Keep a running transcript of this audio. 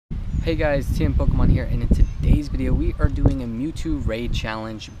Hey guys, TM Pokemon here, and in today's video we are doing a Mewtwo raid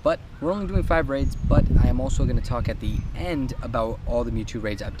challenge, but we're only doing 5 raids, but I am also going to talk at the end about all the Mewtwo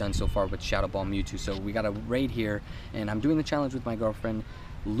raids I've done so far with Shadow Ball Mewtwo. So we got a raid here, and I'm doing the challenge with my girlfriend.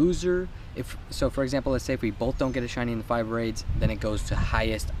 Loser, so for example, let's say if we both don't get a shiny in the 5 raids, then it goes to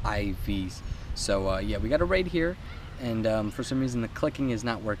highest IVs. So yeah, we got a raid here, and for some reason the clicking is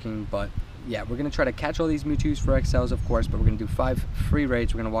not working, but yeah, we're going to try to catch all these Mewtwo's for XLs, of course, but we're going to do 5 free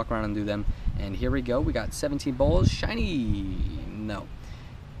raids. We're going to walk around and do them. And here we go. We got 17 balls. Shiny. No.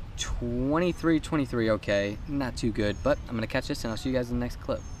 23, okay. Not too good, but I'm going to catch this, and I'll see you guys in the next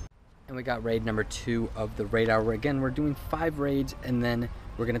clip. And we got raid number 2 of the raid hour. Again, we're doing 5 raids, and then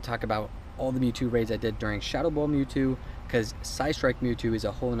we're going to talk about all the Mewtwo raids I did during Shadow Ball Mewtwo, because Psystrike Mewtwo is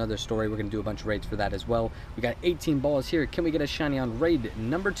a whole another story. We're going to do a bunch of raids for that as well. We got 18 balls here. Can we get a shiny on raid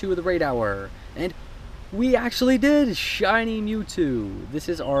number 2 of the raid hour? And we actually did! Shiny Mewtwo. This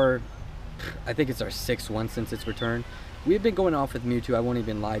is our, I think it's our 6th one since its return. We've been going off with Mewtwo, I won't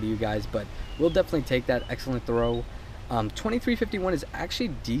even lie to you guys, but we'll definitely take that. Excellent throw. 2351 is actually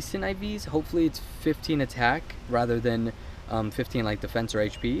decent IVs. Hopefully it's 15 attack rather than 15 like defense or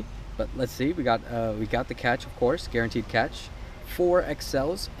HP. But let's see, we got the catch, of course, guaranteed catch, 4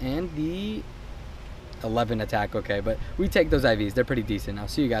 XLs, and the 11 attack. Okay, but we take those IVs, they're pretty decent. I'll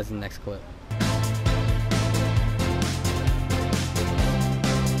see you guys in the next clip.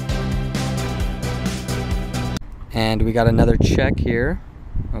 And we got another check here.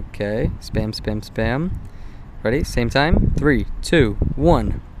 Okay, spam, spam, spam. Ready? Same time. 3, 2,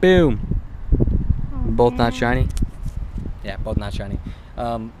 1. Boom. Both not shiny. Yeah, both not shiny.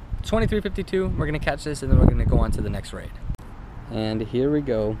 2352, we're going to catch this, and then we're going to go on to the next raid. And here we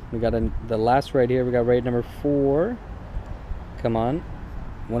go. We got the last raid here. We got raid number 4. Come on.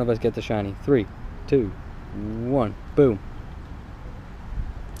 One of us get the shiny. 3, 2, 1. Boom.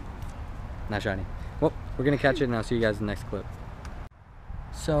 Not shiny. Well, we're going to catch it, and I'll see you guys in the next clip.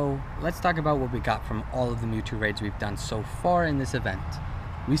 So, let's talk about what we got from all of the Mewtwo raids we've done so far in this event.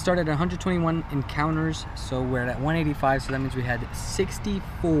 We started at 121 encounters, so we're at 185, so that means we had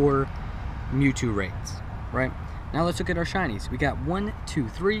 64 Mewtwo raids, right? Now let's look at our shinies. We got 1, 2,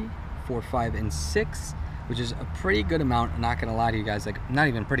 3, 4, 5, and 6, which is a pretty good amount. I'm not gonna lie to you guys, like, not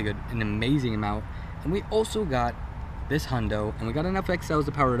even pretty good, an amazing amount. And we also got this Hundo, and we got enough XLs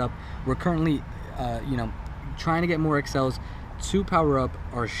to power it up. We're currently, trying to get more XLs to power up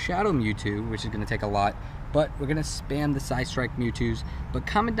our Shadow Mewtwo, which is gonna take a lot. But we're going to spam the Psystrike Mewtwo's. But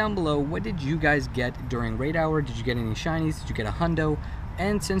comment down below, what did you guys get during raid hour? Did you get any shinies? Did you get a Hundo?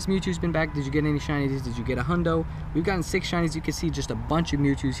 And since Mewtwo's been back, did you get any shinies? Did you get a Hundo? We've gotten 6 shinies. You can see just a bunch of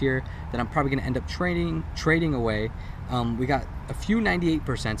Mewtwo's here that I'm probably going to end up trading away. We got a few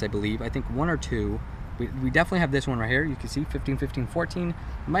 98%, I believe. I think 1 or 2. We definitely have this one right here. You can see 15, 15, 14.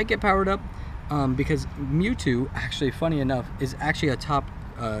 Might get powered up because Mewtwo, actually, funny enough, is actually a top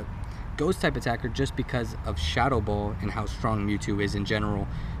Ghost type attacker just because of Shadow Ball and how strong Mewtwo is in general.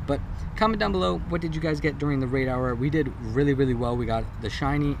 But comment down below, what did you guys get during the raid hour? We did really, really well. We got the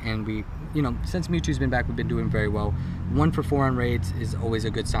shiny, and we, since Mewtwo's been back, we've been doing very well. 1 for 4 on raids is always a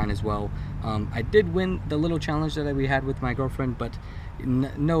good sign as well. I did win the little challenge that we had with my girlfriend, but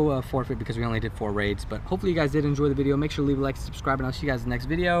no forfeit because we only did 4 raids. But hopefully you guys did enjoy the video. Make sure to leave a like, subscribe, and I'll see you guys in the next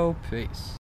video. Peace.